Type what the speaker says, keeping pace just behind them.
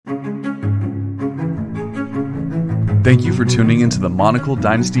Thank you for tuning into the Monocle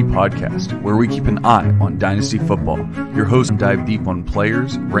Dynasty Podcast, where we keep an eye on Dynasty football. Your hosts dive deep on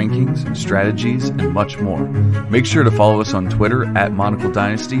players, rankings, strategies, and much more. Make sure to follow us on Twitter at Monocle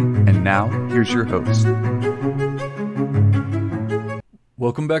Dynasty. And now, here's your host.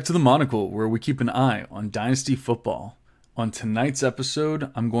 Welcome back to the Monocle, where we keep an eye on Dynasty football. On tonight's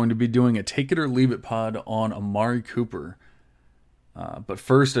episode, I'm going to be doing a Take It or Leave It pod on Amari Cooper. But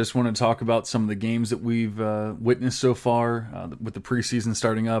first, I just want to talk about some of the games that we've witnessed so far. With the preseason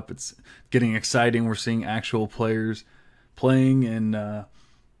starting up, it's getting exciting. We're seeing actual players playing, and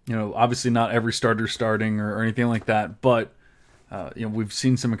obviously not every starter starting or anything like that. But we've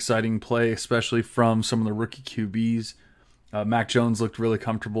seen some exciting play, especially from some of the rookie QBs. Mac Jones looked really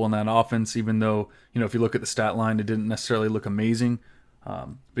comfortable in that offense, even though if you look at the stat line, it didn't necessarily look amazing. But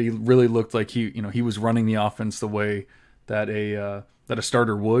he really looked like he was running the offense the way that a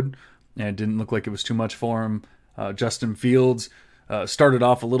starter would, and it didn't look like it was too much for him. Justin Fields started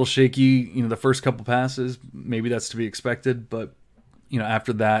off a little shaky, the first couple passes. Maybe that's to be expected, but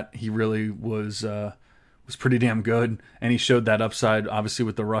after that he really was pretty damn good, and he showed that upside, obviously,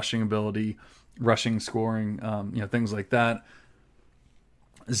 with the rushing ability, rushing, scoring, things like that.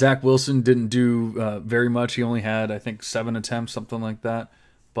 Zach Wilson didn't do very much. He only had, I think, 7 attempts, something like that.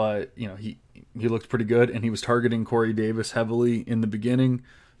 But he looked pretty good, and he was targeting Corey Davis heavily in the beginning.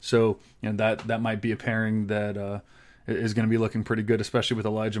 So that might be a pairing that is going to be looking pretty good, especially with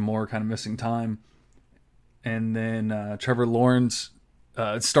Elijah Moore kind of missing time. And then Trevor Lawrence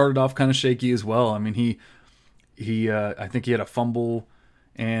started off kind of shaky as well. I mean, he I think he had a fumble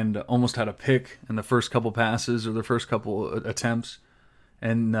and almost had a pick in the first couple passes or the first couple attempts.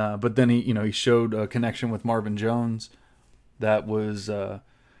 And but then he showed a connection with Marvin Jones that was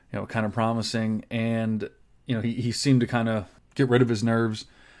kind of promising, and he seemed to kind of get rid of his nerves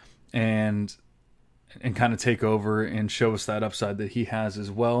and kind of take over and show us that upside that he has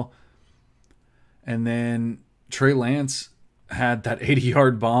as well. And then Trey Lance had that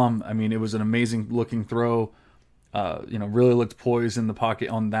 80-yard bomb. I mean, it was an amazing looking throw. Really looked poised in the pocket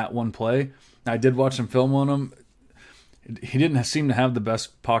on that one play. I did watch some film on him. He didn't seem to have the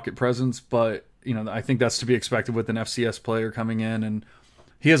best pocket presence, but I think that's to be expected with an FCS player coming in, and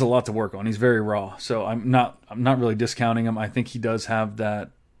he has a lot to work on. He's very raw, so I'm not really discounting him. I think he does have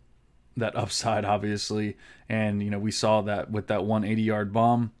that upside, obviously, and we saw that with that 180-yard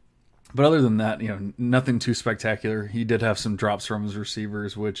bomb. But other than that, nothing too spectacular. He did have some drops from his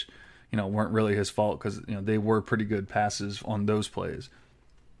receivers, which weren't really his fault, because they were pretty good passes on those plays.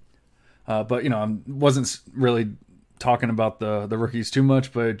 But I wasn't really talking about the rookies too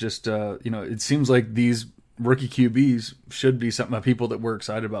much, but just it seems like these rookie QBs should be some people that we're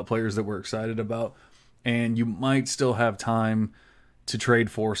excited about, players that we're excited about, and you might still have time to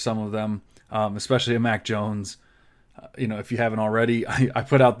trade for some of them, especially a Mac Jones. If you haven't already, I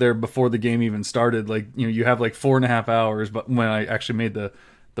put out there before the game even started, you have 4.5 hours, but when I actually made the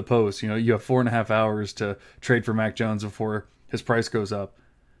post, you have 4.5 hours to trade for Mac Jones before his price goes up.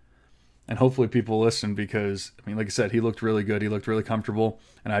 And hopefully people listen, because, like I said, he looked really good. He looked really comfortable.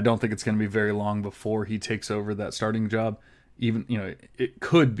 And I don't think it's going to be very long before he takes over that starting job. Even, it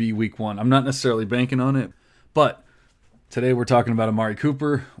could be week 1. I'm not necessarily banking on it. But today we're talking about Amari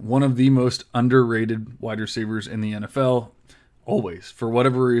Cooper, one of the most underrated wide receivers in the NFL. Always. For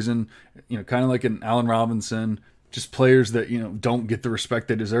whatever reason, kind of like an Allen Robinson, just players that, don't get the respect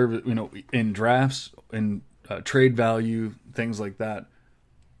they deserve, in drafts, in trade value, things like that.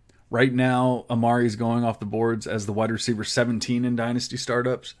 Right now, Amari's going off the boards as the wide receiver 17 in dynasty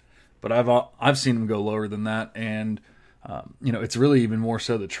startups, but I've seen him go lower than that, and it's really even more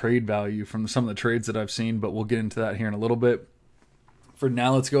so the trade value from some of the trades that I've seen. But we'll get into that here in a little bit. For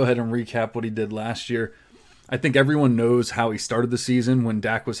now, let's go ahead and recap what he did last year. I think everyone knows how he started the season when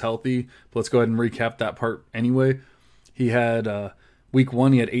Dak was healthy, but let's go ahead and recap that part anyway. He had week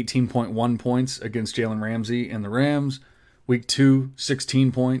 1, he had 18.1 points against Jalen Ramsey and the Rams. Week 2,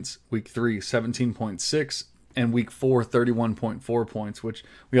 16 points. Week 3, 17.6. And week 4, 31.4 points, which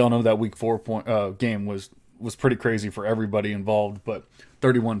we all know that week 4 game was pretty crazy for everybody involved. But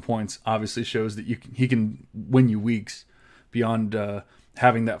 31 points obviously shows that he can win you weeks beyond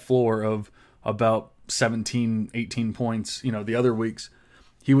having that floor of about 17, 18 points, the other weeks.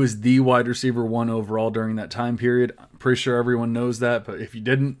 He was the wide receiver 1 overall during that time period. I'm pretty sure everyone knows that, but if you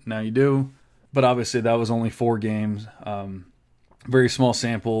didn't, now you do. But obviously that was only 4 games, very small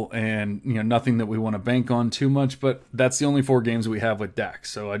sample, and nothing that we want to bank on too much. But that's the only 4 games we have with Dak.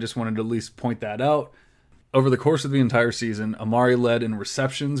 So I just wanted to at least point that out. Over the course of the entire season, Amari led in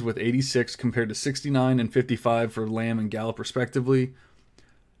receptions with 86 compared to 69 and 55 for Lamb and Gallup respectively.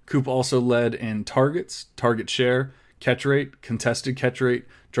 Coop also led in targets, target share, catch rate, contested catch rate,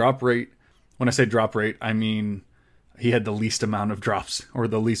 drop rate. When I say drop rate, I mean he had the least amount of drops or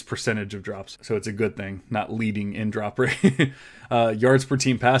the least percentage of drops. So it's a good thing, not leading in drop rate. Yards per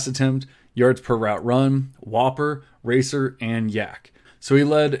team pass attempt, yards per route run, Whopper, Racer, and Yak. So he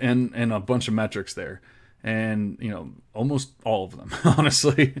led in a bunch of metrics there. And, almost all of them,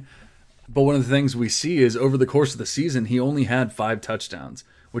 honestly. But one of the things we see is over the course of the season, he only had 5 touchdowns,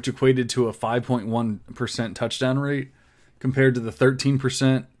 which equated to a 5.1% touchdown rate compared to the 13%,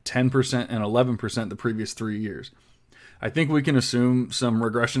 10%, and 11% the previous 3 years. I think we can assume some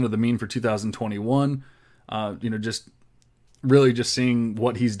regression to the mean for 2021, just seeing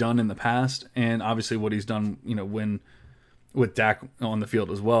what he's done in the past and obviously what he's done, when with Dak on the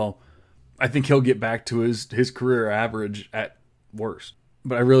field as well. I think he'll get back to his career average at worst.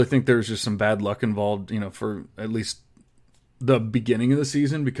 But I really think there's just some bad luck involved, for at least the beginning of the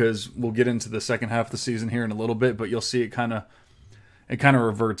season, because we'll get into the second half of the season here in a little bit, but you'll see it kind of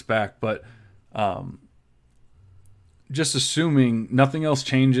reverts back. But just assuming nothing else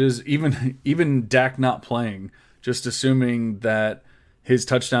changes, even Dak not playing, just assuming that his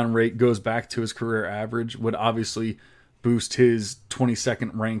touchdown rate goes back to his career average would obviously boost his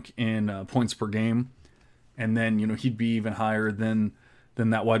 22nd rank in points per game. And then, he'd be even higher than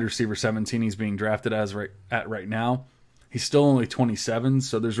that wide receiver 17 he's being drafted right now. He's still only 27,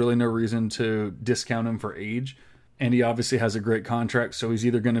 so there's really no reason to discount him for age. And he obviously has a great contract, so he's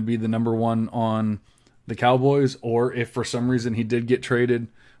either going to be the number one on the Cowboys, or if for some reason he did get traded,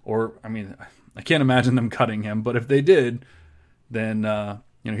 I can't imagine them cutting him, but if they did, then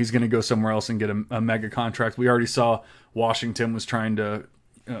he's going to go somewhere else and get a mega contract. We already saw Washington was trying to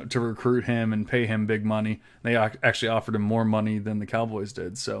recruit him and pay him big money. They actually offered him more money than the Cowboys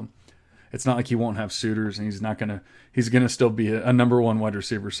did. So it's not like he won't have suitors, and he's going to still be a number one wide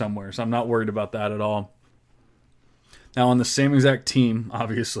receiver somewhere. So I'm not worried about that at all. Now on the same exact team,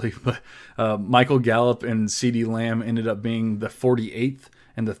 obviously, but Michael Gallup and CeeDee Lamb ended up being the 48th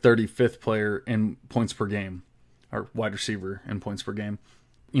and the 35th player in points per game, or wide receiver in points per game.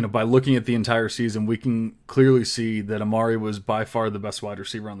 By looking at the entire season, we can clearly see that Amari was by far the best wide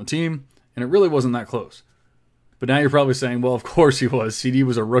receiver on the team, and it really wasn't that close. But now you're probably saying, well, of course he was. CD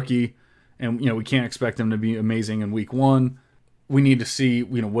was a rookie, and we can't expect him to be amazing in week 1. We need to see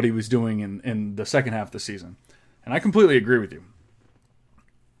what he was doing in the second half of the season. And I completely agree with you.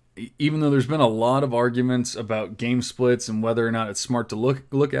 Even though there's been a lot of arguments about game splits and whether or not it's smart to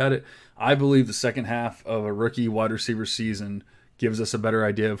look at it, I believe the second half of a rookie wide receiver season gives us a better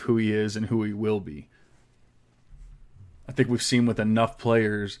idea of who he is and who he will be. I think we've seen with enough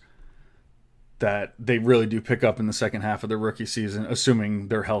players that they really do pick up in the second half of their rookie season, assuming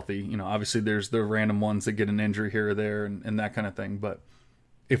they're healthy. Obviously there's the random ones that get an injury here or there and that kind of thing. But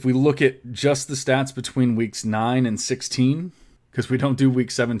if we look at just the stats between weeks 9 and 16, because we don't do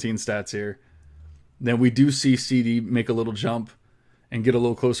week 17 stats here, then we do see CD make a little jump and get a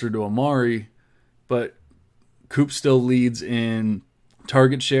little closer to Amari, but Coop still leads in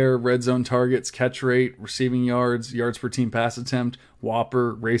target share, red zone targets, catch rate, receiving yards, yards per team pass attempt,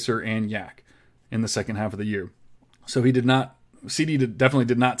 Whopper, Racer, and Yak in the second half of the year. So CD definitely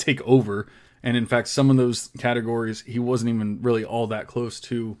did not take over. And in fact, some of those categories, he wasn't even really all that close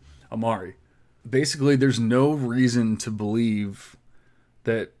to Amari. Basically, there's no reason to believe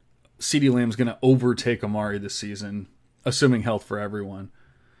that CeeDee Lamb's going to overtake Amari this season, assuming health for everyone.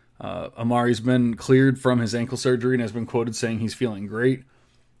 Amari's been cleared from his ankle surgery and has been quoted saying he's feeling great.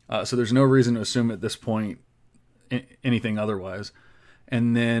 So there's no reason to assume at this point anything otherwise.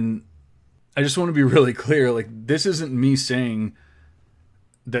 And then I just want to be really clear, this isn't me saying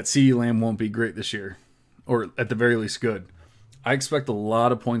that CeeDee Lamb won't be great this year, or at the very least good. I expect a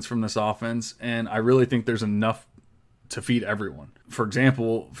lot of points from this offense, and I really think there's enough to feed everyone. For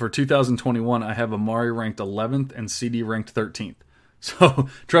example, for 2021, I have Amari ranked 11th and CD ranked 13th. So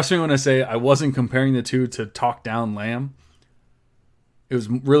trust me when I say I wasn't comparing the two to talk down Lamb. It was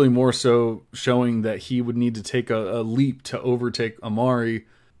really more so showing that he would need to take a leap to overtake Amari,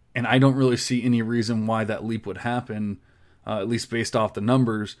 and I don't really see any reason why that leap would happen, at least based off the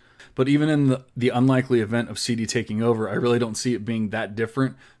numbers. But even in the unlikely event of CD taking over, I really don't see it being that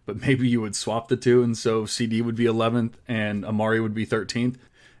different. But maybe you would swap the two, and so CD would be 11th and Amari would be 13th.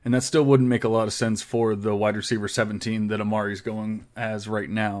 And that still wouldn't make a lot of sense for the wide receiver 17 that Amari's going as right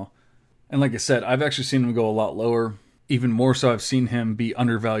now. And like I said, I've actually seen him go a lot lower. Even more so, I've seen him be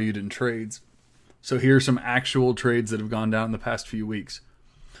undervalued in trades. So here are some actual trades that have gone down in the past few weeks.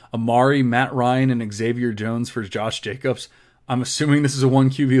 Amari, Matt Ryan, and Xavier Jones for Josh Jacobs. I'm assuming this is a 1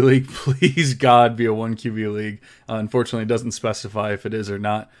 QB league. Please, God, be a 1 QB league. Unfortunately, it doesn't specify if it is or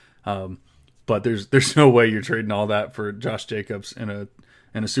not. But there's no way you're trading all that for Josh Jacobs in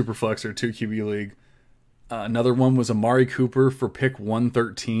a super flex or 2 QB league. Another one was Amari Cooper for pick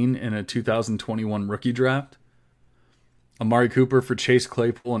 113 in a 2021 rookie draft. Amari Cooper for Chase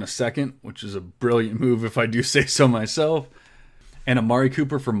Claypool in a second, which is a brilliant move if I do say so myself. And Amari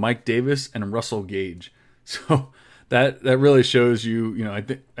Cooper for Mike Davis and Russell Gage. So that really shows you,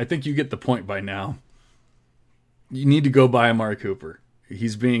 I think you get the point by now. You need to go buy Amari Cooper.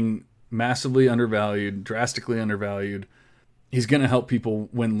 He's being massively undervalued, drastically undervalued. He's going to help people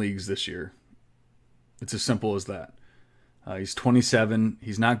win leagues this year. It's as simple as that. He's 27.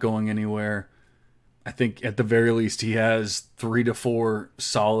 He's not going anywhere. I think at the very least he has 3 to 4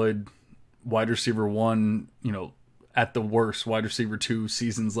 solid wide receiver 1, at the worst wide receiver 2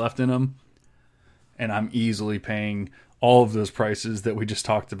 seasons left in him. And I'm easily paying all of those prices that we just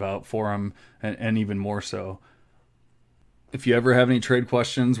talked about for him, and even more so. If you ever have any trade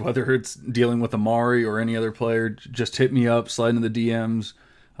questions, whether it's dealing with Amari or any other player, just hit me up, slide into the DMs,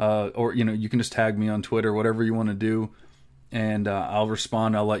 or you can just tag me on Twitter, whatever you want to do, and I'll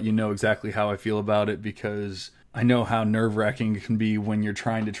respond. I'll let you know exactly how I feel about it, because I know how nerve-wracking it can be when you're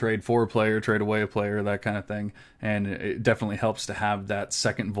trying to trade for a player, trade away a player, that kind of thing, and it definitely helps to have that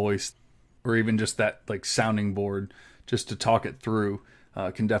second voice, or even just that sounding board, just to talk it through,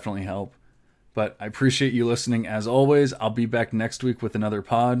 can definitely help. But I appreciate you listening as always. I'll be back next week with another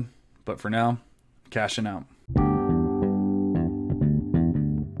pod. But for now, cashing out.